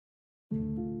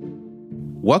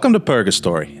Welcome to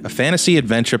Purgatory, a fantasy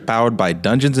adventure powered by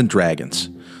Dungeons & Dragons.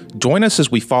 Join us as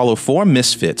we follow four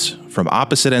misfits from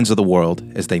opposite ends of the world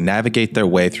as they navigate their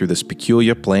way through this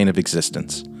peculiar plane of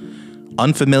existence.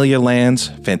 Unfamiliar lands,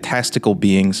 fantastical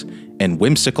beings, and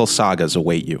whimsical sagas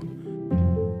await you.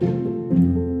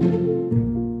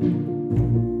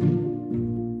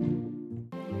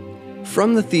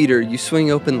 From the theater, you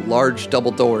swing open large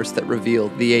double doors that reveal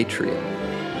the atrium.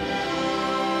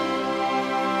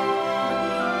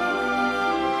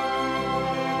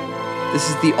 This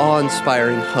is the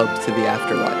awe-inspiring hub to the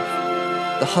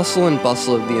afterlife. The hustle and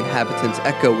bustle of the inhabitants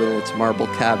echo within its marble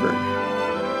cavern,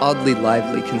 oddly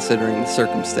lively considering the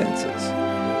circumstances.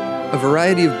 A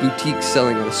variety of boutiques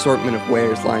selling an assortment of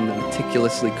wares line the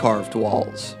meticulously carved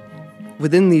walls.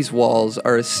 Within these walls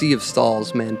are a sea of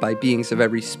stalls manned by beings of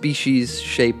every species,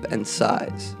 shape, and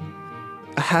size.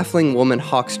 A halfling woman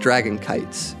hawks dragon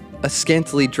kites. A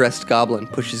scantily dressed goblin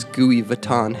pushes gooey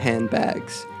Vuitton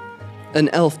handbags. An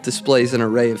elf displays an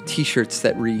array of t-shirts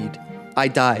that read, "I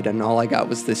died and all I got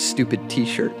was this stupid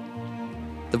t-shirt."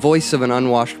 The voice of an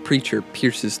unwashed preacher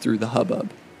pierces through the hubbub.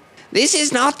 "This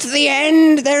is not the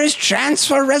end. There is chance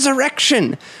for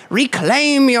resurrection.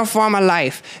 Reclaim your former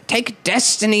life. Take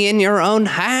destiny in your own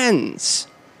hands."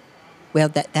 Well,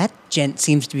 that gent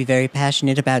seems to be very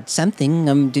passionate about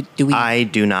something. Do we... I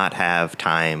do not have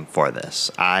time for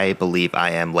this. I believe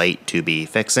I am late to be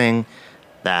fixing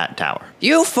that tower.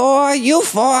 You four,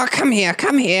 come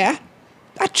here.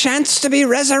 A chance to be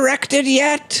resurrected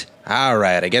yet? All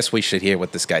right, I guess we should hear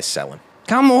what this guy's selling.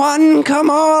 Come one,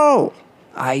 come all.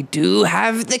 I do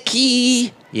have the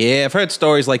key. Yeah, I've heard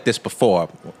stories like this before.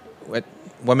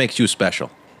 What makes you special?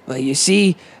 Well, you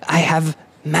see, I have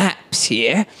maps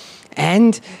here,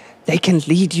 and they can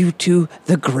lead you to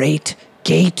the great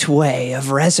gateway of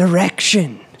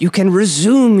resurrection. You can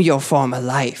resume your former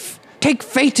life. Take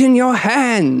fate in your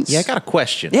hands. Yeah, I got a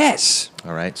question. Yes.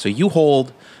 All right, so you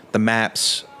hold the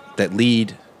maps that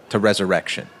lead to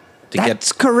resurrection.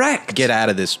 That's correct. Get out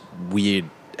of this weird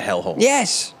hellhole.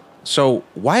 Yes. So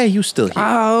why are you still here?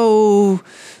 Oh,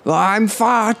 well, I'm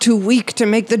far too weak to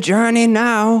make the journey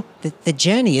now. The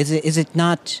journey, is it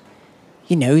not...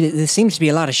 You know, there seems to be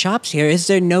a lot of shops here. Is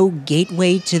there no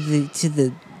gateway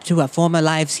to our former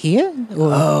lives here?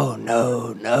 Or... Oh,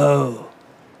 no.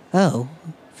 Oh,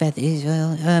 feathers.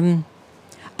 Well,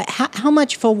 how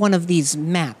much for one of these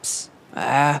maps?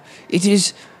 It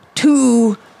is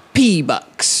 2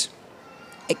 P-bucks.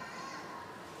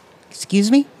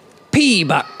 Excuse me?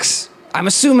 P-bucks. I'm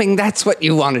assuming that's what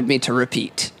you wanted me to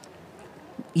repeat.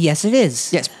 Yes, it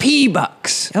is. Yes,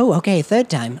 P-bucks. Oh, okay, third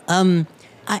time.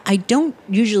 I don't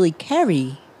usually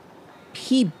carry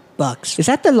P-bucks. Is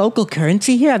that the local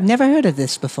currency here? I've never heard of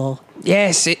this before.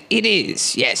 Yes, it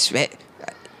is. Yes.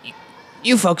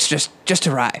 You folks just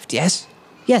arrived, yes?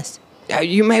 Yes.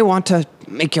 You may want to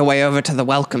make your way over to the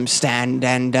welcome stand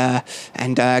and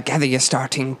gather your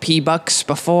starting P-bucks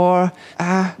before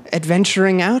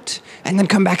adventuring out, and then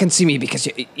come back and see me because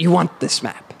you want this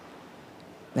map.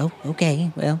 Oh,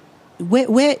 okay. Well,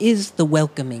 where is the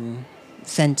welcoming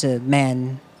center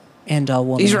man and our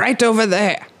woman? He's right over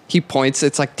there. He points.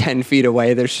 It's like 10 feet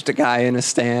away. There's just a guy in a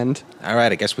stand. All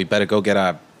right, I guess we better go get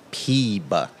our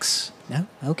P-bucks. No?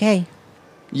 Okay.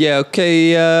 Yeah,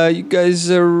 okay, you guys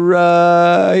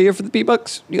are here for the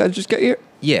P-bucks? You guys just got here?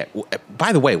 Yeah,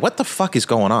 by the way, what the fuck is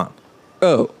going on?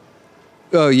 Oh,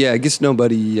 yeah, I guess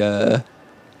nobody, yeah,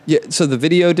 so the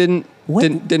video didn't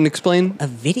explain? A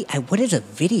video? What is a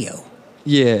video?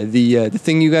 Yeah, the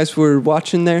thing you guys were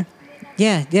watching there?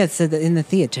 Yeah, so in the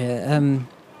theater.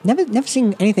 Never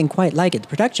seen anything quite like it. The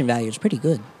production value is pretty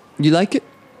good. You like it?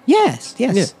 Yes.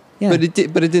 Yeah. Yeah. But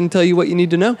it didn't tell you what you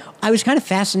need to know? I was kind of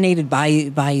fascinated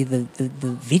by the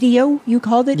video, you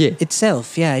called it? Yeah.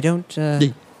 Itself. Yeah, I don't...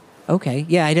 Yeah. Okay.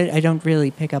 Yeah, I don't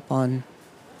really pick up on...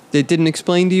 They didn't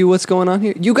explain to you what's going on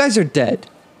here? You guys are dead.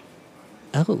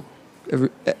 Oh.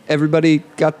 Everybody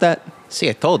got that? See,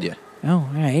 I told you. Oh,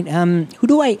 all right. Who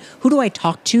do I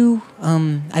talk to?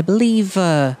 I believe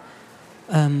I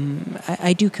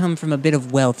do come from a bit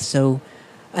of wealth, so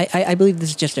I believe this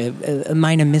is just a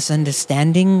minor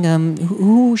misunderstanding.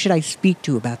 Who should I speak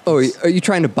to about this? Oh, are you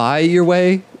trying to buy your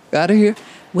way out of here?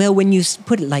 Well, when you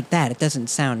put it like that, it doesn't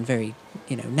sound very,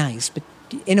 nice, but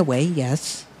in a way,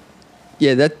 yes.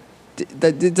 Yeah, that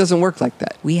it doesn't work like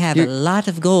that. We have a lot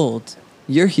of gold.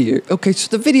 You're here. Okay, so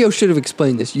the video should have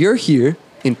explained this. You're here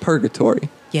in purgatory,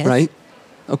 yes. Right?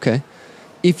 Okay.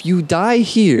 If you die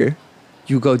here,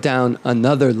 you go down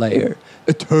another layer.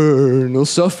 Eternal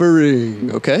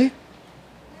suffering, okay?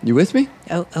 You with me?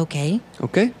 Oh, okay.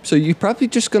 Okay, so you're probably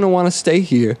just going to want to stay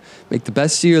here, make the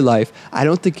best of your life. I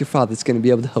don't think your father's going to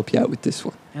be able to help you out with this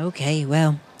one. Okay,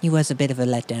 well, he was a bit of a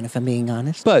letdown, if I'm being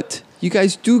honest. But you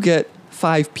guys do get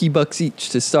 5 P-bucks each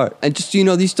to start. And just,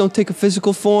 these don't take a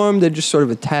physical form. They're just sort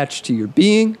of attached to your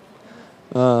being.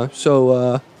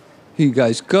 So here you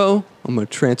guys go. I'm going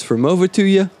to transfer them over to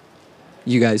you.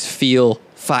 You guys feel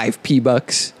 5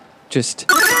 P-bucks just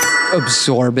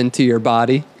absorb into your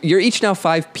body. You're each now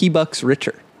 5 P-bucks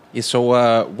richer. Yeah,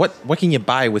 so what can you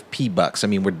buy with P-bucks? I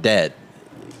mean, we're dead.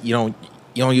 You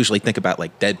don't usually think about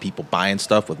like dead people buying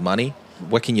stuff with money.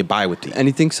 What can you buy with these?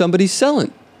 Anything somebody's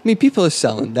selling. I mean, people are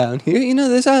selling down here.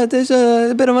 There's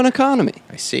a bit of an economy.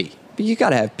 I see. But you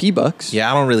gotta have P-bucks.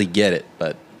 Yeah, I don't really get it,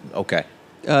 but okay.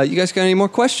 You guys got any more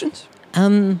questions?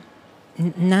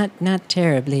 Not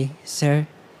terribly, sir.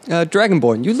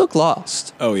 Dragonborn, you look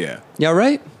lost. Oh, yeah. You all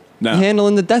right? No. You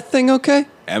handling the death thing okay?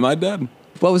 Am I dead?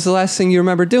 What was the last thing you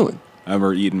remember doing? I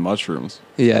remember eating mushrooms.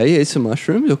 Yeah, you ate some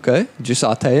mushrooms, okay. Did you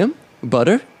saute them?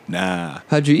 Butter? Nah,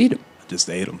 How'd you eat them? I just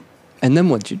ate them And then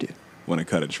what'd you do? when I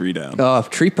cut a tree down. Oh, a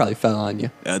tree probably fell on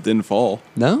you. That didn't fall.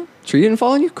 No? Tree didn't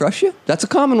fall on you? Crush you? That's a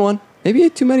common one. Maybe you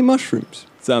ate too many mushrooms.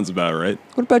 Sounds about right.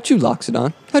 What about you,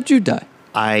 Loxodon? How'd you die?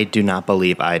 I do not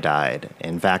believe I died.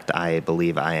 In fact, I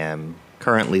believe I am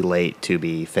currently late to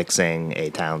be fixing a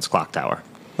town's clock tower.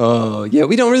 Oh, yeah,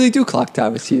 we don't really do clock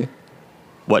towers here.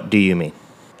 What do you mean?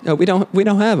 No, we don't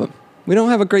have them. We don't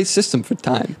have a great system for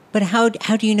time. But how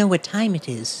do you know what time it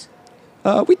is?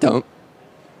 We don't.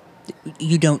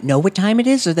 You don't know what time it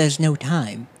is, or there's no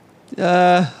time?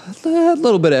 A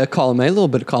little bit of column A, a little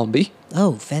bit of column B.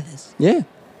 Oh, feathers. Yeah.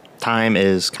 Time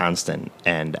is constant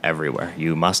and everywhere.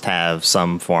 You must have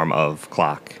some form of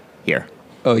clock here.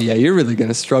 Oh, yeah, you're really going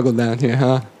to struggle down here,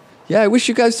 huh? Yeah, I wish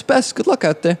you guys the best. Good luck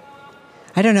out there.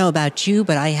 I don't know about you,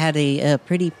 but I had a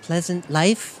pretty pleasant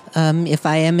life. If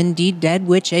I am indeed dead,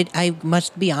 which I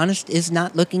must be honest is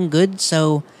not looking good,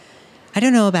 so I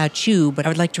don't know about you, but I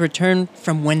would like to return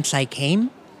from whence I came,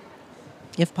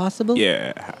 if possible.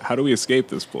 Yeah, how do we escape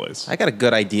this place? I got a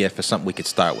good idea for something we could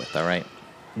start with, all right?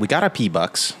 We got our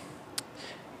P-bucks.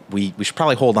 We should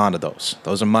probably hold on to those.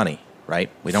 Those are money, right?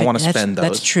 We don't want to spend those.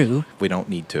 That's true. We don't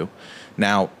need to.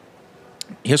 Now,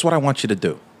 here's what I want you to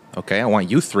do, okay? I want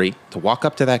you 3 to walk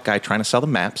up to that guy trying to sell the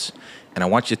maps, and I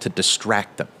want you to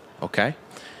distract them, okay?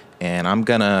 And I'm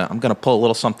gonna pull a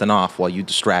little something off while you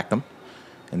distract them,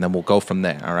 and then we'll go from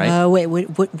there, all right? Wait,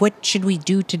 what should we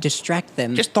do to distract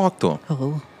them? Just talk to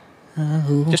them.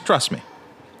 Just trust me.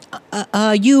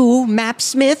 You,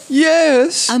 Mapsmith?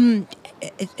 Yes.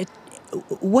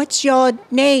 What's your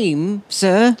name,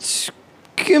 sir?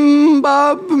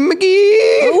 Skimbob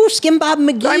McGee. Oh, Skimbob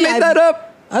McGee. I made that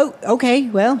up. Oh, okay.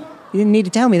 Well, you didn't need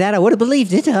to tell me that. I would have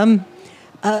believed it.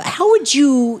 How would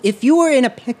you, if you were in a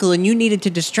pickle and you needed to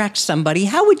distract somebody,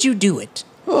 how would you do it?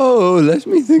 Oh, let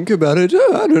me think about it.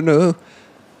 I don't know.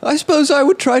 I suppose I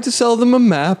would try to sell them a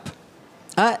map.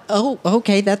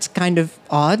 Okay, that's kind of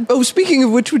odd. Oh, speaking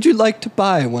of which, would you like to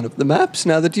buy one of the maps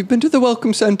now that you've been to the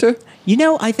Welcome Center? You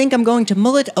know, I think I'm going to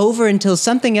mull it over until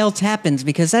something else happens,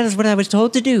 because that is what I was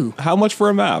told to do. How much for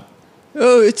a map?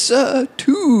 Oh, it's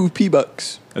 2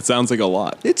 P-bucks. That sounds like a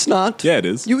lot. It's not. Yeah, it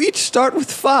is. You each start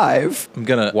with 5. I'm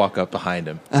gonna walk up behind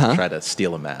him and try to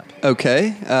steal a map.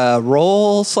 Okay,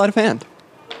 roll sleight of hand.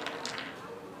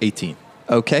 18.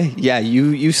 Okay, yeah,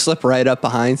 you slip right up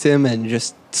behind him and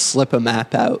just slip a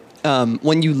map out.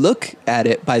 When you look at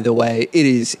it, by the way, it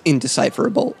is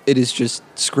indecipherable. It is just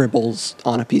scribbles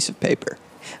on a piece of paper.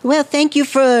 Well, thank you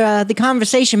for the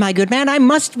conversation, my good man. I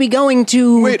must be going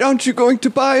to... Wait, aren't you going to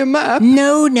buy a map?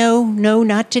 No,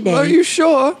 not today. Are you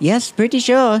sure? Yes, pretty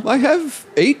sure. I have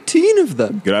 18 of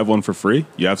them. Could I have one for free?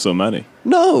 You have so many.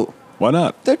 No, Why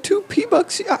not? they're 2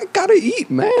 P-bucks. I gotta eat,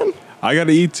 man. I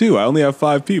gotta eat too. I only have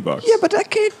 5 P-bucks. Yeah, but I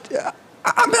can't...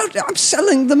 I'm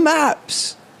selling the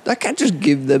maps. I can't just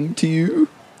give them to you.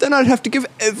 Then I'd have to give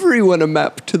everyone a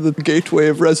map to the Gateway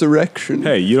of Resurrection.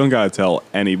 Hey, you don't gotta tell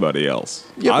anybody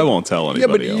else. Yeah, I but- won't tell Yeah,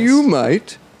 but anybody else. you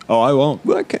might. Oh, I won't.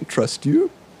 Well, I can't trust you.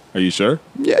 Are you sure?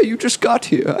 Yeah, you just got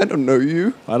here. I don't know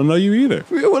you. I don't know you either.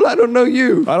 Yeah, well, I don't know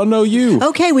you. I don't know you.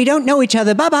 Okay, we don't know each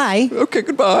other. Bye-bye. Okay,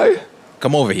 goodbye.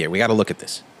 Come over here. We got to look at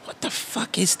this. What the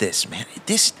fuck is this, man?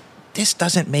 This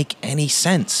doesn't make any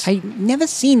sense. I've never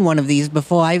seen one of these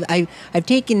before. I've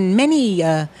taken many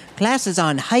classes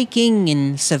on hiking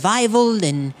and survival,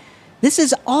 and this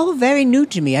is all very new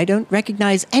to me. I don't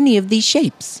recognize any of these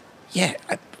shapes. Yeah,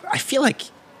 I feel like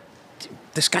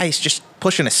this guy's just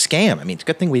pushing a scam. I mean, it's a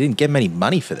good thing we didn't give him any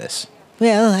money for this.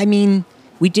 Well, I mean,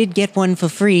 we did get one for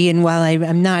free, and while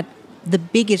I'm not the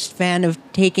biggest fan of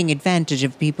taking advantage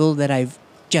of people that I've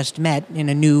just met in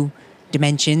a new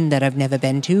dimension that I've never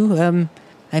been to.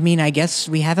 I guess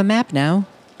we have a map now.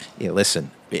 Yeah,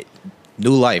 listen,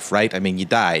 new life, right? I mean, you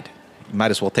died. You might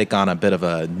as well take on a bit of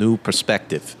a new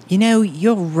perspective. You know,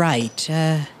 you're right.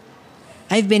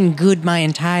 I've been good my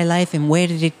entire life, and where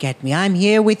did it get me? I'm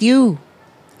here with you.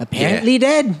 Apparently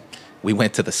dead. We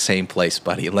went to the same place,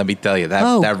 buddy. Let me tell you, that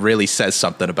Oh. that really says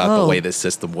something about the Oh. way this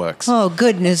system works. Oh,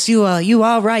 goodness, you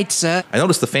are right, sir. I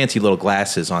noticed the fancy little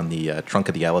glasses on the trunk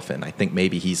of the elephant. I think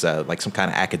maybe he's like some kind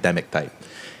of academic type.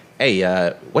 Hey,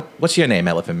 what's your name,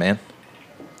 Elephant Man?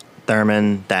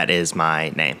 Thurman, that is my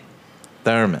name.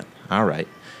 Thurman. All right.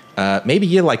 Maybe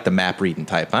you're like the map reading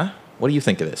type, huh? What do you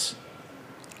think of this?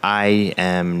 I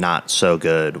am not so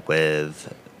good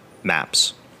with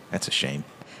maps. That's a shame.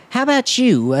 How about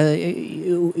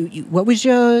you? What was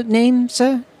your name,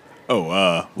 sir?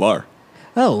 Oh, Lar.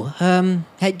 Oh,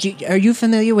 are you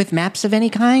familiar with maps of any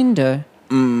kind? Or?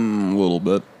 A little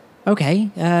bit.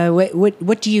 Okay.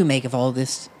 What do you make of all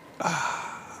this?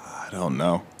 I don't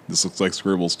know. This looks like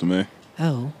scribbles to me.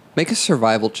 Oh, Make a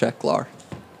survival check, Lar.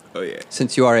 Oh, yeah.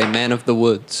 Since you are a man of the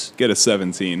woods. Get a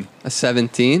 17. A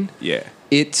 17? Yeah.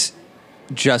 It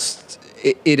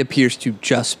appears to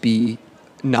just be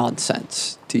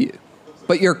nonsense to you.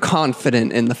 But you're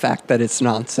confident in the fact that it's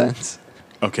nonsense.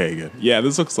 Okay, good. Yeah,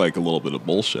 this looks like a little bit of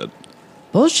bullshit.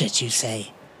 bullshit, you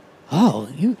say? Oh,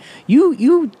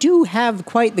 you do have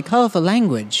quite the colorful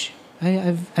language.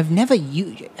 I've never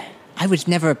used. I was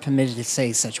never permitted to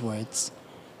say such words.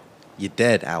 You're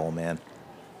dead, Owl Man.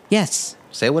 Yes.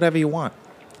 Say whatever you want.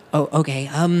 Oh, okay.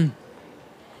 All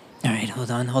right, hold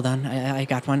on. I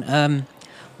got one.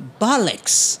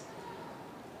 Bollocks.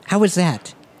 How was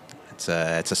that? It's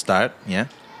a start, yeah.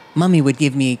 Mummy would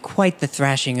give me quite the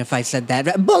thrashing if I said that.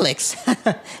 Bollocks.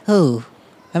 Oh,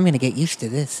 I'm gonna get used to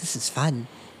this. This is fun.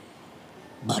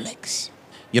 Bollocks.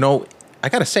 You know, I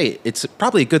gotta say, it's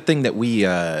probably a good thing that we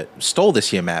stole this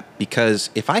here map, because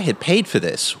if I had paid for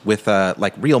this with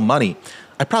like real money,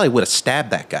 I probably would have stabbed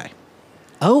that guy.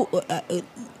 Oh,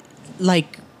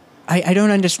 like, I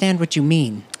don't understand what you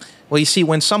mean. Well, you see,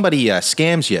 when somebody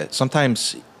scams you,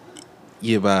 sometimes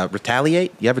you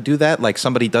retaliate. You ever do that? Like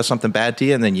somebody does something bad to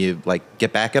you, and then you like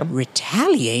get back at them.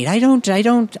 Retaliate? I don't.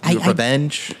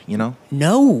 Revenge, you know?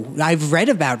 No, I've read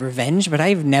about revenge, but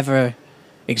I've never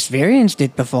experienced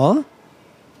it before.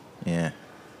 Yeah.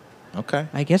 Okay.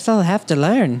 I guess I'll have to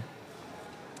learn.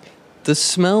 The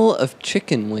smell of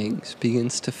chicken wings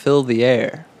begins to fill the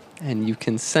air, and you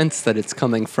can sense that it's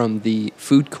coming from the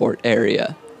food court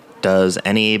area. Does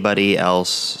anybody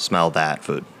else smell that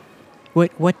food?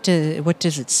 What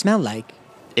does it smell like?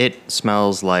 It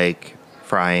smells like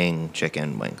frying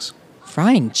chicken wings.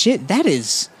 Frying that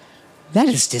is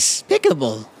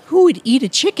despicable. Who would eat a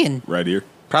chicken? Right here.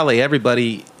 Probably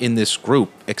everybody in this group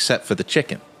except for the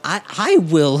chicken. I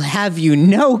will have you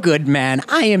know, good man,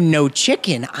 I am no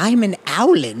chicken. I'm an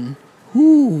owlin.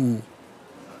 Who,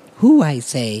 I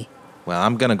say. Well,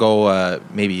 I'm gonna go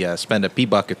maybe spend a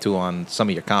pea-buck or two on some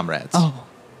of your comrades. Oh,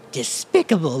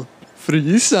 despicable.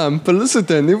 Free samples. Would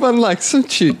anyone like some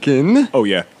chicken? Oh,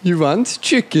 yeah. You want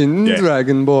chicken, Yeah.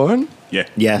 Dragonborn? Yeah.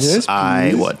 Yes, I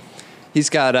please. would. He's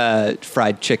got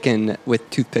fried chicken with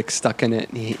toothpicks stuck in it,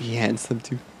 and he hands them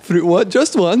to. What?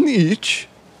 Just one each.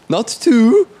 Not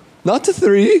two. Not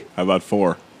three. How about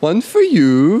 4? One for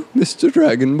you, Mr.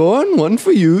 Dragonborn. One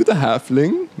for you, the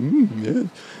halfling. Yes.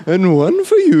 And one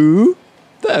for you,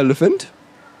 the elephant.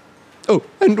 Oh,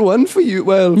 and one for you.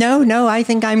 Well, No, I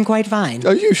think I'm quite fine.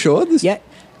 are you sure? This Yeah.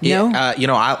 No. Yeah, you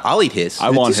know, I'll eat his. I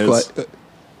want is his.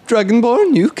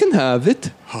 Dragonborn, you can have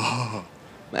it.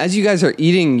 As you guys are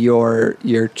eating your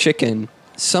chicken,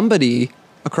 somebody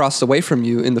across the way from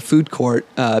you in the food court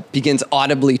begins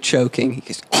audibly choking. He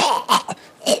goes,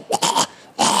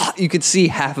 you could see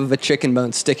half of a chicken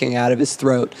bone sticking out of his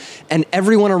throat, and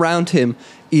everyone around him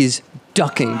is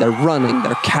ducking. They're running.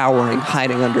 They're cowering,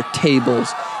 hiding under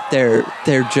tables. They're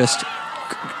just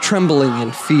trembling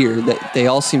in fear. That they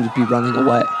all seem to be running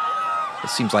away. It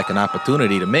seems like an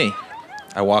opportunity to me.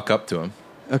 I walk up to him,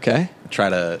 Okay. try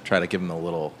to give him a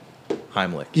little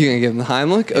Heimlich. You gonna give him the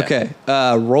Heimlich? Yeah.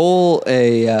 Okay. Roll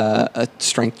a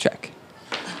strength check.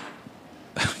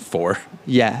 4.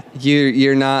 Yeah,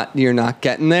 you're not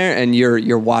getting there, and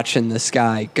you're watching this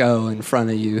guy go in front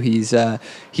of you.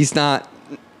 He's not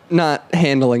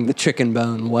handling the chicken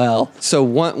bone well. So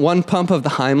one pump of the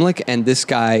Heimlich, and this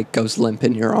guy goes limp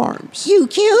in your arms. You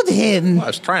killed him. Well, I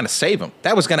was trying to save him.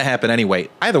 That was gonna happen anyway.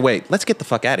 Either way, let's get the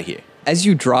fuck out of here. As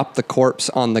you drop the corpse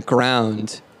on the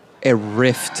ground, a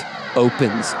rift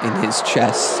opens in his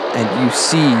chest, and you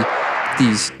see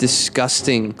these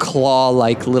disgusting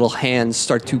claw-like little hands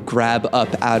start to grab up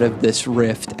out of this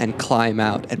rift and climb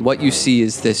out. And what you see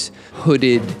is this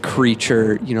hooded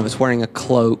creature, is wearing a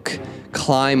cloak,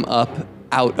 climb up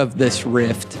out of this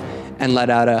rift and let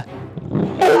out a...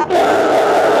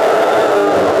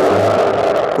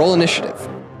 Roll initiative.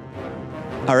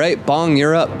 All right, Bong,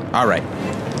 you're up. All right.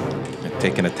 I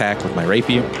take an attack with my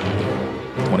rapier.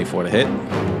 24 to hit.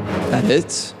 That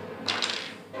hits.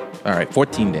 All right,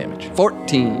 14 damage.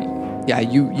 14. Yeah,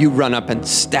 you run up and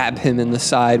stab him in the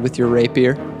side with your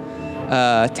rapier.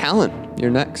 Talon,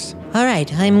 you're next. All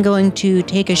right, I'm going to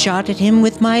take a shot at him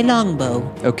with my longbow.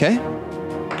 Okay.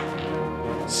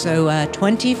 So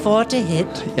 24 to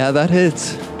hit. Yeah, that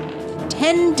hits.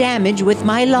 10 damage with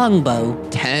my longbow.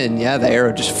 10. Yeah, the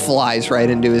arrow just flies right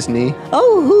into his knee.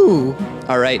 Oh, hoo.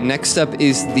 All right, next up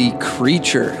is the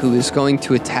creature who is going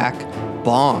to attack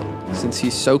Bong since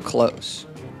he's so close.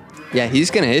 Yeah,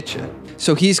 he's going to hit you.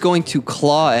 So he's going to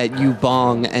claw at you,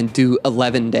 Bong, and do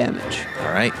 11 damage.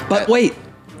 All right. But wait,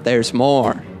 there's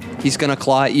more. He's going to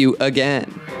claw at you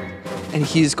again. And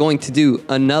he's going to do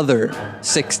another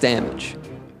 6 damage.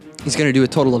 He's going to do a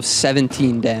total of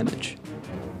 17 damage.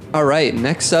 All right,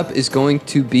 next up is going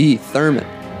to be Thurman.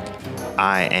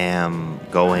 I am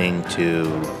going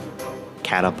to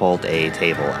catapult a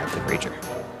table at the creature.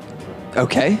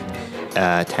 Okay,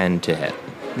 10 to hit.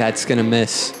 that's going to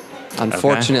miss.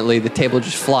 Unfortunately, the table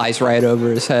just flies right over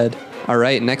his head. All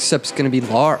right, next up is going to be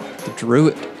Lar, the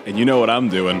druid. And you know what I'm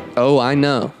doing. Oh, I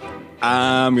know.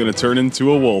 I'm going to turn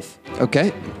into a wolf.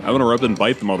 Okay, I'm going to rub and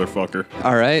bite the motherfucker.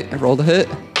 all right, I rolled a hit.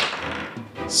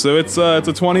 So it's a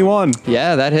 21.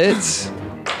 Yeah, that hits.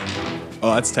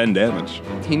 Oh, that's 10 damage.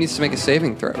 He needs to make a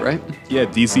saving throw, right? Yeah,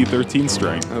 DC 13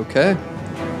 strength. Okay.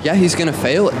 Yeah, he's going to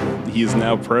fail it. He is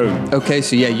now prone. Okay,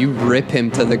 so yeah, you rip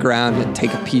him to the ground and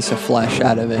take a piece of flesh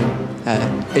out of him.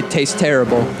 It tastes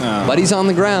terrible, but he's on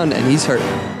the ground and he's hurt.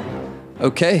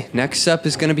 Okay, next up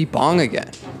is going to be Bong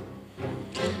again.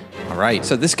 All right.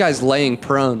 So this guy's laying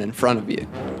prone in front of you.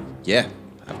 Yeah,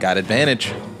 I've got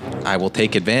advantage. I will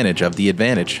take advantage of the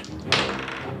advantage.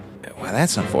 Well,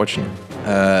 that's unfortunate.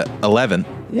 11.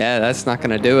 Yeah, that's not going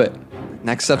to do it.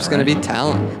 Next up's going to be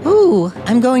Talon. Ooh,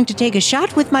 I'm going to take a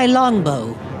shot with my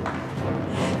longbow.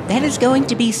 That is going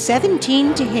to be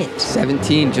 17 to hit.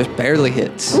 17 just barely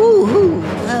hits. Ooh,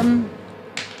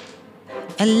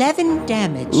 11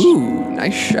 damage. Ooh,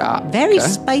 nice shot. Very Okay.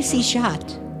 spicy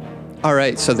shot. All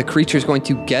right, so the creature's going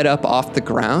to get up off the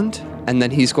ground, and then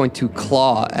he's going to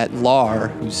claw at Lar,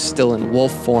 who's still in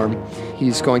wolf form.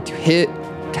 He's going to hit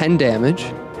 10 damage,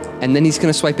 and then he's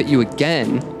going to swipe at you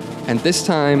again, and this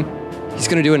time he's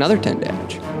going to do another 10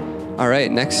 damage. All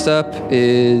right, next up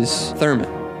is Thurman.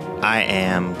 I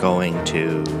am going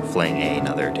to fling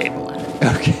another table at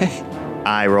it. Okay.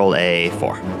 I rolled a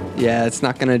 4. Yeah, it's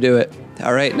not going to do it.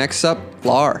 All right, next up,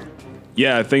 Lar.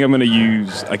 Yeah, I think I'm going to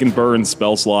use... I can burn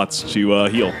spell slots to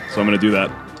heal, so I'm going to do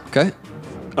that. Okay.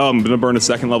 Oh, I'm going to burn a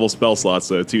second level spell slot,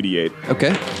 so 2d8.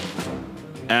 Okay.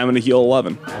 And I'm going to heal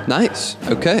 11. Nice.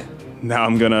 Okay. Now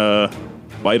I'm going to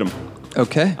bite him.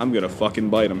 Okay. I'm going to fucking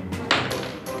bite him.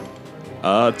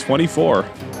 24.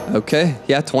 Okay.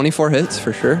 Yeah, 24 hits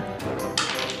for sure.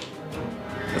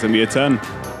 That's going to be a 10.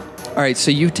 All right, so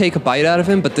you take a bite out of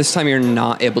him, but this time you're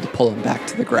not able to pull him back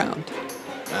to the ground,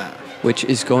 which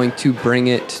is going to bring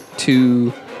it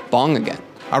to Bong again.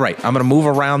 All right, I'm going to move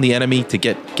around the enemy to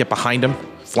get behind him,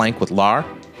 flank with Lar,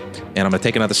 and I'm going to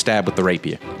take another stab with the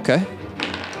rapier. Okay.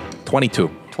 22.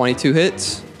 22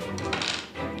 hits.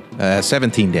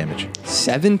 17 damage.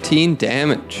 17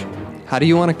 damage. How do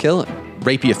you want to kill him?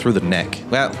 Rapier through the neck.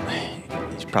 Well,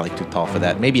 he's probably too tall for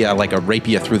that. Maybe like a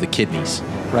rapier through the kidneys.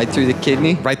 Right through the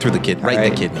kidney? Right through the kidney. Right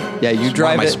in the kidney. Yeah, you It's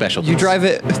drive one of my it. specialties. You drive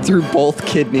it through both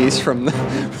kidneys from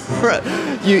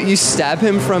the. you stab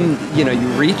him from. You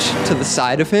reach to the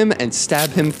side of him and stab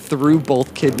him through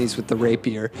both kidneys with the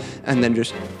rapier, and then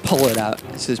just pull it out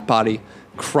as his body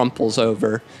crumples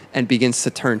over and begins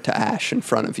to turn to ash in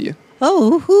front of you.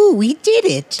 Oh, hoo, we did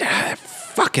it. That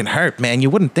fucking hurt, man. You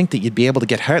wouldn't think that you'd be able to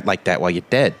get hurt like that while you're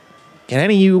dead. Can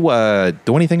any of you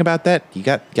do anything about that? You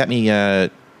got any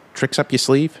tricks up your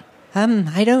sleeve?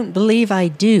 I don't believe I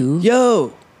do.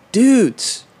 Yo,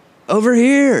 dudes, over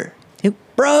here, Who?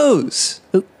 bros.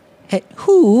 Who?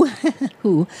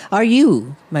 Who are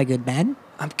you, my good man?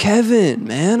 I'm Kevin,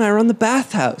 man. I run the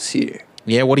bathhouse here.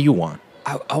 Yeah, what do you want?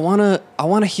 I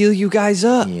wanna heal you guys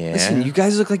up. Yeah? Listen, you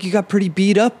guys look like you got pretty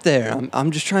beat up there.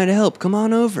 I'm just trying to help. Come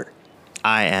on over.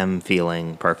 I am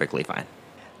feeling perfectly fine.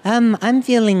 I'm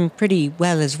feeling pretty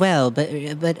well as well, but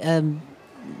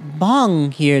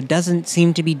Bong here doesn't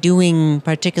seem to be doing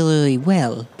particularly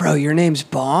well. Bro, your name's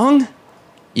Bong?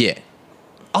 Yeah.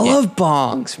 I love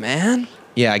bongs, man.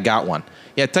 Yeah, I got one.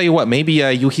 Yeah, tell you what, maybe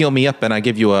you heal me up and I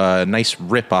give you a nice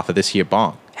rip off of this here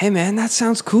bong. Hey, man, that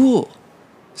sounds cool.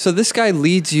 So this guy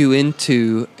leads you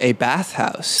into a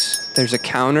bathhouse. There's a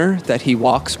counter that he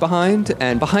walks behind,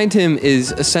 and behind him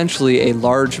is essentially a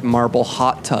large marble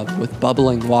hot tub with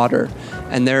bubbling water.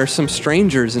 And there are some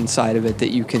strangers inside of it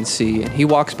that you can see. And he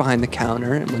walks behind the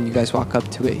counter, and when you guys walk up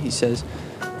to it, he says,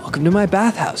 "Welcome to my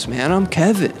bathhouse, man. I'm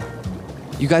Kevin.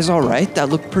 You guys all right? That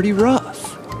looked pretty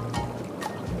rough."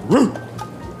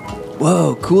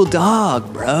 Whoa, cool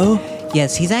dog, bro.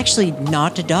 Yes, he's actually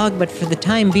not a dog, but for the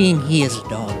time being, he is a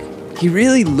dog. He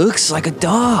really looks like a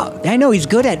dog. I know he's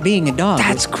good at being a dog.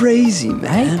 That's crazy,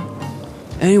 man.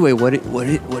 Anyway, what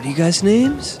are you guys'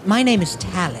 names? My name is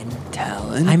Talon.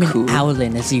 Talon. I'm cool. an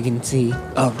owlin, as you can see.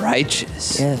 Oh,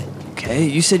 righteous. Yeah. Okay,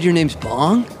 you said your name's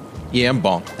Bong? Yeah, I'm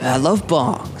bong. I love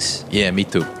bongs. Yeah, me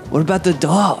too. What about the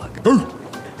dog?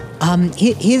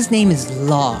 His name is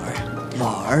Lar.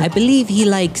 Lar? I believe he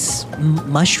likes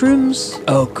mushrooms.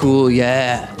 Oh, cool,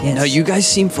 yeah. Yes. No, you guys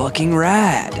seem fucking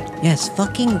rad. Yes,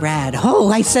 fucking rad. Oh,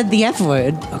 I said the F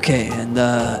word. Okay, and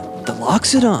the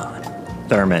Loxodon.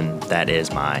 Thurman, that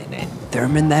is my name.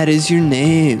 Thurman, that is your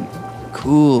name.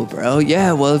 Cool, bro.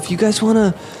 Yeah, well, if you guys want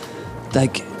to,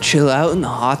 like, chill out in the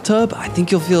hot tub, I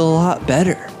think you'll feel a lot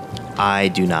better. I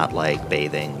do not like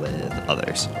bathing with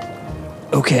others.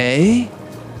 Okay.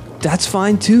 That's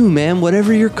fine too, man.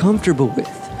 Whatever you're comfortable with.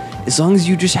 As long as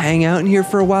you just hang out in here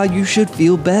for a while, you should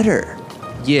feel better.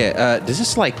 Yeah, does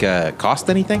this, cost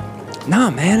anything?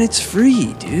 Nah, man, it's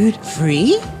free, dude.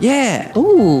 Free? Yeah.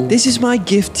 Ooh. This is my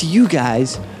gift to you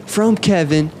guys from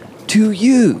Kevin to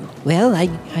you. Well,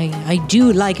 I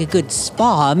do like a good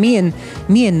spa. Me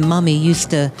and Mummy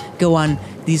used to go on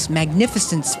these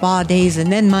magnificent spa days,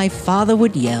 and then my father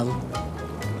would yell.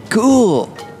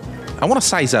 Cool. I want to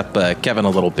size up Kevin a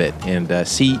little bit and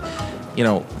see,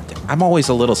 I'm always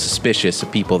a little suspicious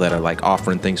of people that are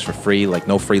offering things for free, like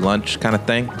no free lunch kind of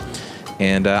thing.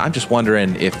 And I'm just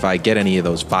wondering if I get any of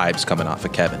those vibes coming off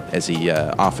of Kevin as he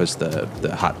offers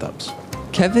the hot tubs.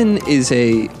 Kevin is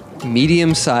a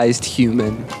medium-sized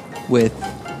human with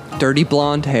dirty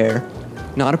blonde hair,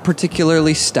 not a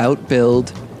particularly stout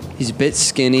build. He's a bit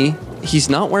skinny. He's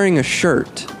not wearing a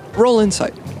shirt. Roll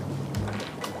insight.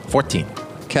 14.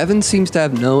 Kevin seems to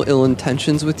have no ill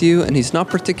intentions with you, and he's not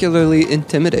particularly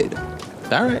intimidated.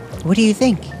 All right. What do you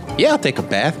think? Yeah, I'll take a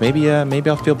bath. Maybe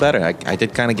I'll feel better. I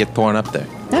did kind of get torn up there.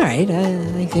 All right,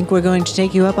 I think we're going to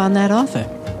take you up on that offer.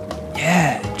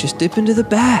 Yeah, just dip into the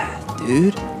bath,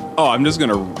 dude. Oh, I'm just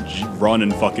gonna run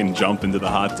and fucking jump into the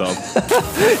hot tub.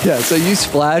 Yeah, so you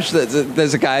splash.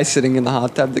 There's a guy sitting in the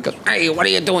hot tub that goes, "Hey, what are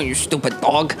you doing, you stupid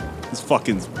dog?" Just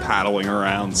fucking paddling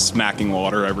around, smacking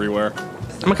water everywhere.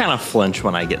 I'm gonna kind of flinch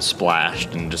when I get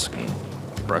splashed and just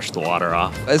brush the water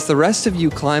off. As the rest of you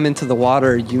climb into the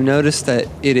water, you notice that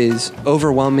it is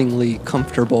overwhelmingly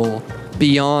comfortable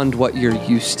beyond what you're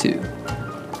used to.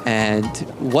 And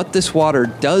what this water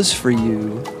does for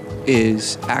you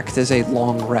is act as a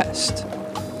long rest.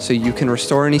 So you can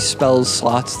restore any spell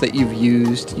slots that you've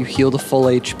used. You heal to full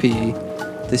HP.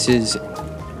 This is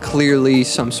clearly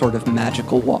some sort of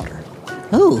magical water.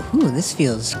 Oh, this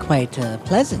feels quite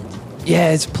pleasant. Yeah,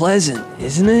 it's pleasant,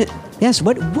 isn't it? Yes,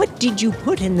 what did you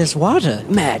put in this water?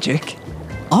 Magic.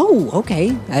 Oh,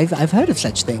 okay. I've heard of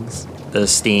such things. The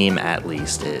steam, at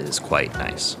least, is quite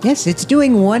nice. Yes, it's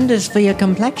doing wonders for your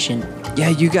complexion. Yeah,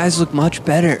 you guys look much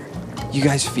better. You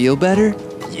guys feel better?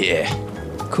 Yeah.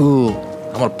 Cool.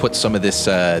 I'm gonna put some of this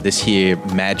here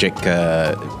magic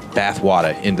bath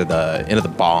water into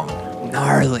the bong.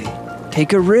 Gnarly.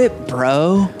 Take a rip,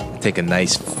 bro. Take a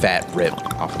nice fat rip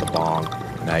off of the bong,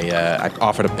 and I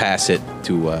offer to pass it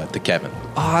to Kevin.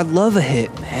 Oh, I love a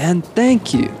hit, man.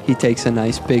 Thank you. He takes a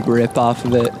nice big rip off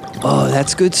of it. Oh,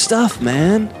 that's good stuff,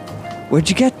 man. Where'd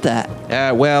you get that?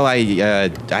 Well, I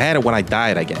had it when I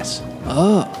died, I guess.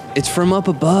 Oh, it's from up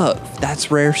above. That's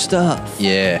rare stuff.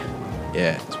 Yeah,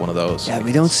 it's one of those. Yeah,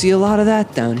 we don't see a lot of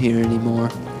that down here anymore.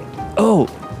 Oh,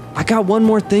 I got one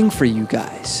more thing for you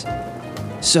guys.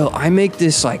 So I make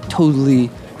this totally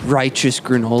righteous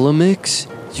granola mix.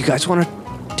 You guys want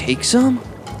to take some?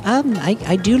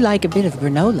 I do like a bit of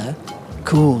granola.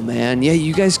 Cool, man. Yeah,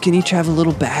 you guys can each have a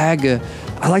little bag.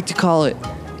 I like to call it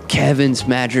Kevin's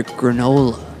Magic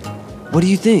Granola. What do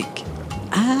you think?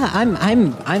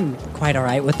 I'm quite all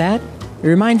right with that. It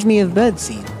reminds me of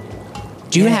birdseed.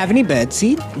 Do you have any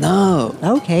birdseed? No.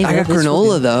 Okay. I well, got this will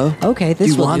granola do. though. Okay, this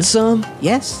Do you will want do. some?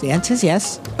 Yes, the answer is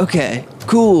yes. Okay.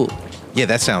 Cool. Yeah,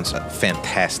 that sounds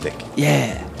fantastic.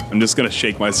 Yeah. I'm just gonna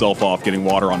shake myself off getting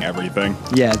water on everything.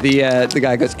 Yeah. The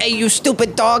guy goes, "Hey, you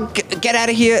stupid dog! Get out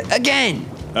of here again!"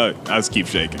 Oh, I'll just keep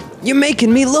shaking. You're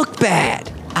making me look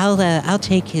bad. I'll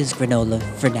take his granola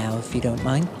for now, if you don't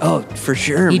mind. Oh, for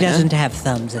sure, He man. doesn't have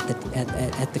thumbs at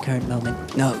the current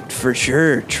moment. No, for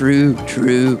sure. True.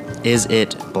 Is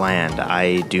it bland?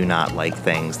 I do not like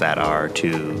things that are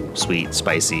too sweet,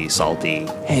 spicy, salty.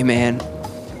 Hey, man,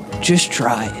 just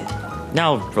try it.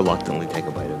 Now reluctantly take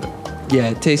a bite of it.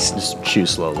 Yeah, it tastes Just chew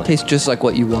slowly. just like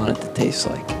what you want it to taste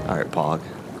like. All right, Pog.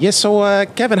 Yeah, so,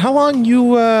 Kevin, how long you,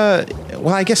 well,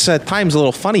 I guess time's a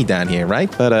little funny down here,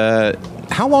 right? But,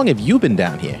 how long have you been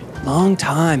down here? Long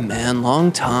time, man,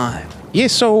 long time. Yeah,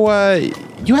 so,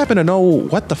 you happen to know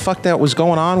what the fuck that was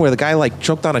going on where the guy, like,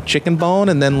 choked on a chicken bone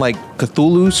and then, like,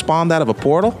 Cthulhu spawned out of a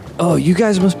portal? Oh, you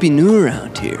guys must be new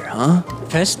around here, huh?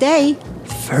 First day.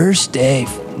 First day.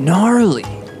 Gnarly.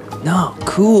 No,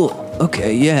 cool.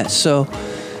 Okay, yeah, so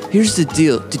here's the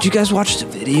deal. Did you guys watch the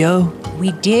video?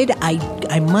 We did.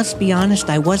 I must be honest,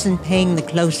 I wasn't paying the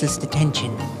closest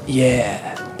attention.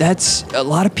 Yeah, that's a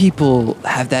lot of people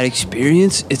have that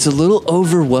experience. It's a little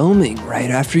overwhelming right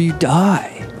after you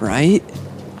die, right?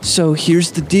 So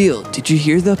here's the deal. Did you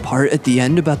hear the part at the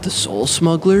end about the soul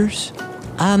smugglers?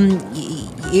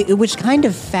 It was kind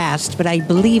of fast, but I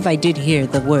believe I did hear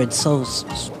the word soul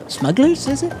smugglers,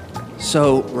 is it?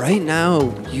 So right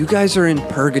now, you guys are in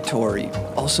purgatory,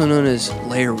 also known as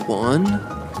layer 1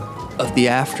 of the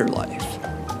afterlife.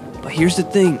 But here's the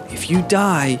thing, if you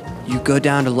die, you go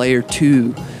down to layer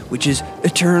 2, which is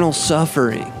eternal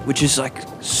suffering, which is like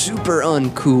super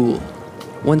uncool.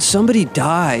 When somebody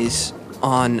dies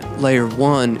on layer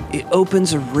 1, it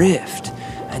opens a rift,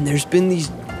 and there's been these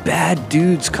bad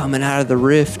dudes coming out of the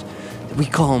rift. We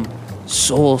call them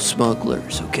soul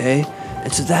smugglers, okay?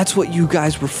 And so that's what you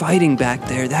guys were fighting back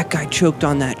there. That guy choked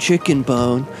on that chicken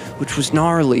bone, which was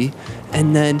gnarly,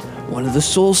 and then one of the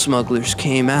soul smugglers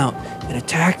came out and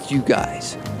attacked you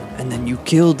guys, and then you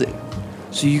killed him.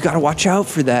 So you gotta watch out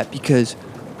for that because,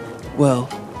 well,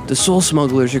 the soul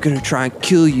smugglers are gonna try and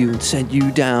kill you and send you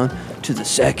down to the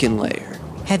second layer.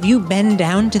 Have you been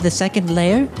down to the second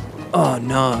layer? Oh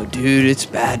no, dude, it's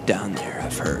bad down there,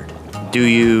 I've heard. Do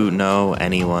you know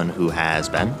anyone who has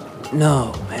been?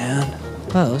 No, man.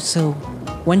 Oh, so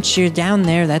once you're down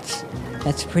there, that's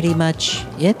pretty much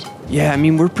it? Yeah, I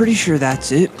mean, we're pretty sure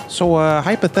that's it. So,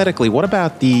 hypothetically, what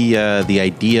about the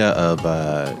idea of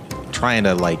trying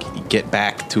to, like, get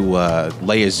back to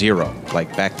layer 0,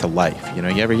 like back to life? You know,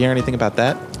 you ever hear anything about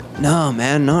that? No,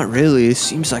 man, not really. It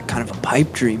seems like kind of a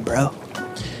pipe dream, bro.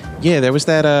 Yeah, there was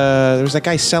that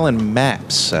guy selling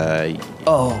maps.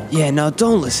 Oh, yeah, no,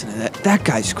 don't listen to that. That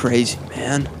guy's crazy,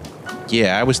 man.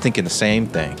 Yeah, I was thinking the same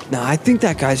thing. No, I think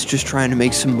that guy's just trying to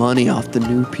make some money off the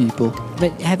new people.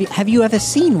 But have you ever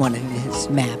seen one of his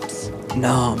maps?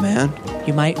 No, man.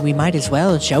 We might as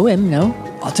well show him, no?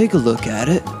 I'll take a look at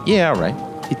it. Yeah, all right.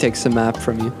 He takes the map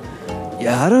from you.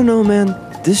 Yeah, I don't know, man.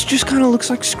 This just kind of looks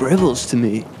like scribbles to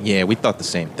me. Yeah, we thought the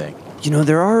same thing. You know,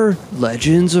 there are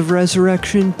legends of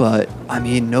resurrection, but, I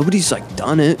mean, nobody's, like,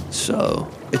 done it,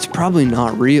 so it's probably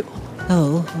not real.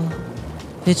 Oh, well,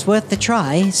 it's worth the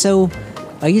try. So,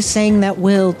 are you saying that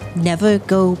we'll never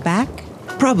go back?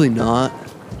 Probably not.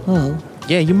 Oh.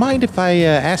 Yeah, you mind if I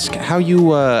ask how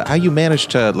you manage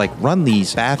to, like, run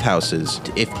these bathhouses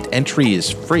if entry is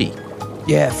free?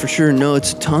 Yeah, for sure. No,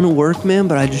 it's a ton of work, man,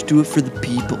 but I just do it for the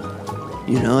people.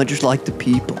 You know, I just like the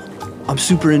people. I'm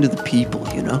super into the people,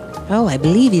 you know? Oh, I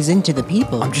believe he's into the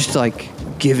people. I'm just, like,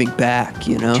 giving back,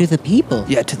 you know? To the people?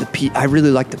 Yeah, to the people. I really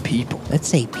like the people. Let's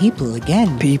say people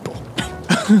again. People.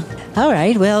 All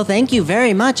right, well, thank you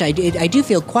very much. I do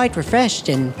feel quite refreshed,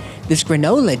 and this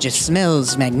granola just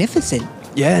smells magnificent.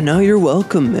 Yeah, no, you're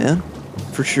welcome, man.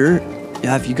 For sure.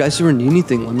 Yeah, if you guys ever need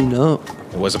anything, let me know.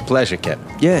 It was a pleasure, Kevin.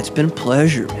 Yeah, it's been a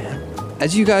pleasure, man.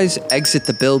 As you guys exit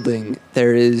the building,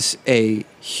 there is a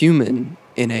human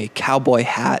in a cowboy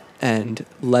hat and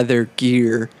leather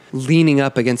gear leaning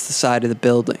up against the side of the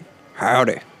building.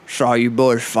 Howdy. Saw you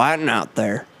boys fighting out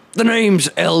there. The name's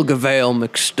Elgavale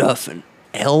McStuffin.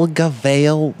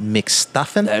 Elgavale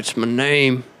McStuffin? That's my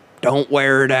name. Don't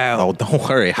wear it out. Oh, don't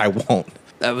worry, I won't.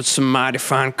 That was some mighty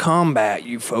fine combat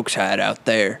you folks had out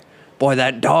there. Boy,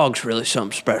 that dog's really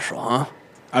something special, huh?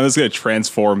 I'm just gonna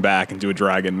transform back into a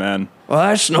dragon, man. Well,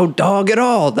 that's no dog at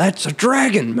all. That's a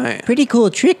dragon, man. Pretty cool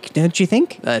trick, don't you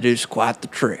think? That is quite the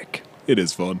trick. It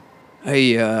is fun.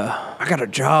 Hey, I got a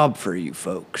job for you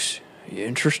folks. You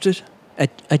interested?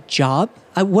 A job?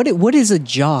 What is a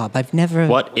job? I've never...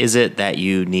 What is it that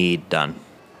you need done?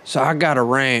 So I got a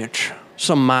ranch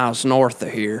some miles north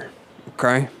of here,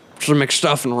 okay? It's the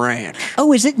McStuffin Ranch.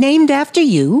 Oh, is it named after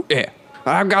you? Yeah.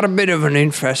 I've got a bit of an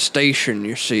infestation,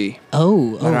 you see.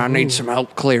 Oh. But I need some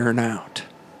help clearing out.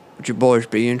 Would you boys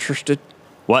be interested?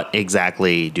 What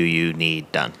exactly do you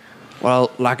need done?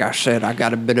 Well, like I said, I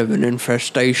got a bit of an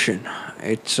infestation.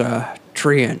 It's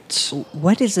treants.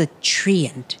 What is a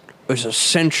treant? It's a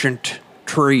sentient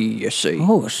tree, you see.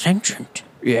 Oh, a sentient.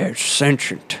 Yeah, it's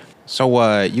sentient.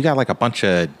 So, you got like a bunch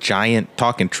of giant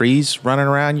talking trees running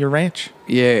around your ranch?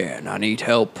 Yeah, and I need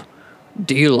help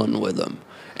dealing with them.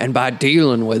 And by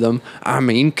dealing with them, I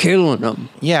mean killing them.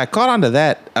 Yeah, I caught on to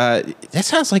that. That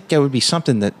sounds like it would be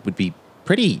something that would be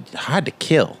pretty hard to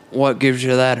kill. What gives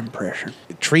you that impression?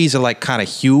 Trees are like kind of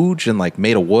huge and like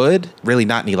made of wood. Really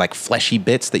not any like fleshy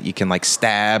bits that you can like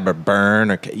stab or burn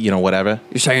or, whatever.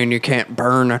 You're saying you can't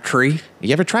burn a tree?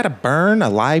 You ever try to burn a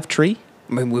live tree?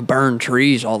 I mean, we burn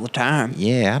trees all the time.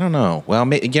 Yeah, I don't know. Well,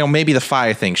 maybe the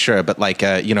fire thing, sure. But like,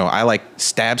 I like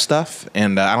stab stuff,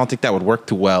 and I don't think that would work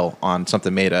too well on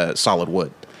something made of solid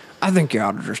wood. I think you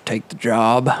ought to just take the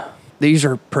job. These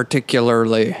are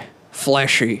particularly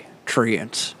fleshy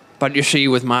treants. But you see,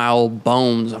 with my old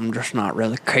bones, I'm just not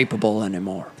really capable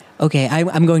anymore. Okay,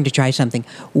 I'm going to try something.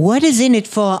 What is in it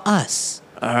for us?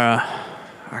 I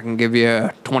can give you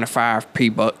 25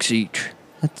 P-bucks each.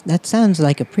 That sounds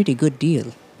like a pretty good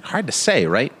deal. Hard to say,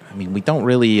 right? I mean, we don't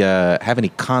really have any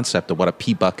concept of what a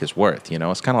P-buck is worth,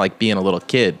 It's kind of like being a little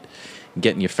kid and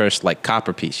getting your first, like,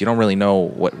 copper piece. You don't really know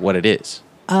what it is.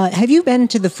 Have you been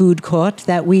to the food court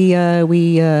that you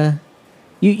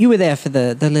were there for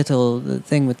the little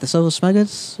thing with the soul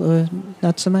smuggers, or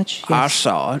not so much? I Yes.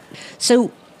 saw it.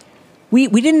 So, we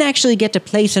didn't actually get to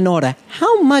place an order.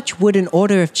 How much would an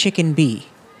order of chicken be?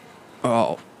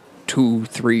 Oh,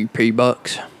 2-3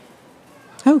 P-bucks.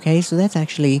 Okay, so that's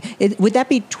actually... would that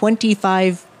be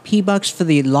 25 P-bucks for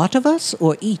the lot of us,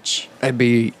 or each? That'd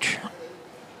be each.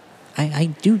 I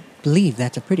do believe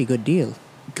that's a pretty good deal.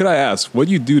 Could I ask, what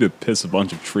do you do to piss a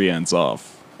bunch of tree ants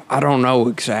off? I don't know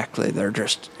exactly. They're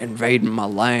just invading my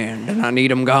land, and I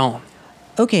need them gone.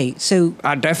 Okay, so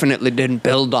I definitely didn't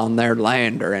build on their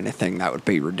land or anything. That would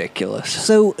be ridiculous.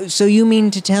 so you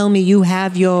mean to tell me you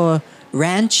have your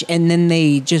ranch and then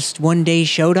they just one day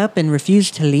showed up and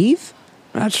refused to leave?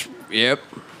 Yep,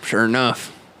 sure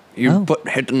enough. You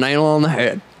hit the nail on the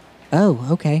head. Oh,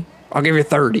 okay. I'll give you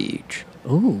 30 each.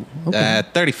 Ooh, okay.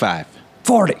 35.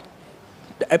 40.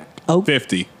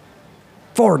 50.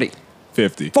 40.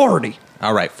 50. 40.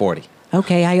 All right, 40.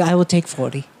 Okay, I will take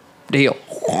 40. Deal.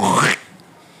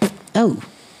 Oh,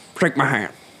 Shake my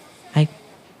hand.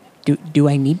 do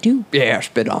I need to? Yeah,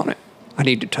 spit on it. I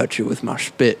need to touch you with my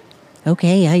spit.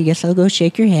 Okay, I guess I'll go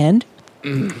shake your hand.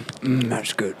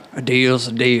 That's good. A deal's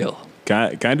a deal.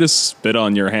 Can I just spit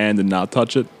on your hand and not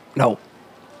touch it? No.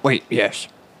 Wait, yes.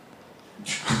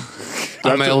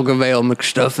 I'm Elga Vale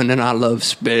McStuffin, and I love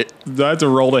spit. Do I have to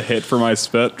roll to hit for my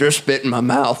spit? Just spit in my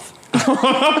mouth.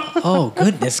 Oh,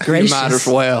 goodness You gracious. might as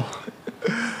well.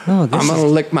 Oh, I'm going to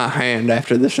lick my hand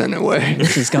after this anyway.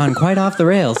 this has gone quite off the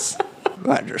rails.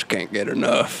 I just can't get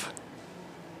enough.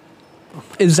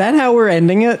 Is that how we're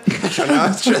ending it? I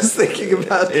was just thinking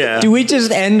about it. Yeah. Do we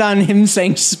just end on him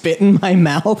saying spit in my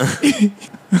mouth? I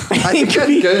think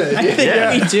that's good. I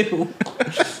think we do.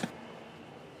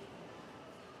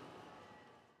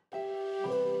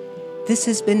 This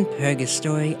has been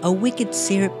Purgastory, a Wicked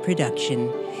Syrup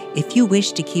production. If you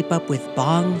wish to keep up with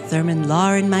Bong, Thurman,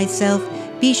 Law, and myself,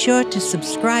 be sure to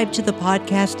subscribe to the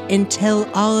podcast and tell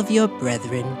all of your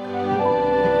brethren.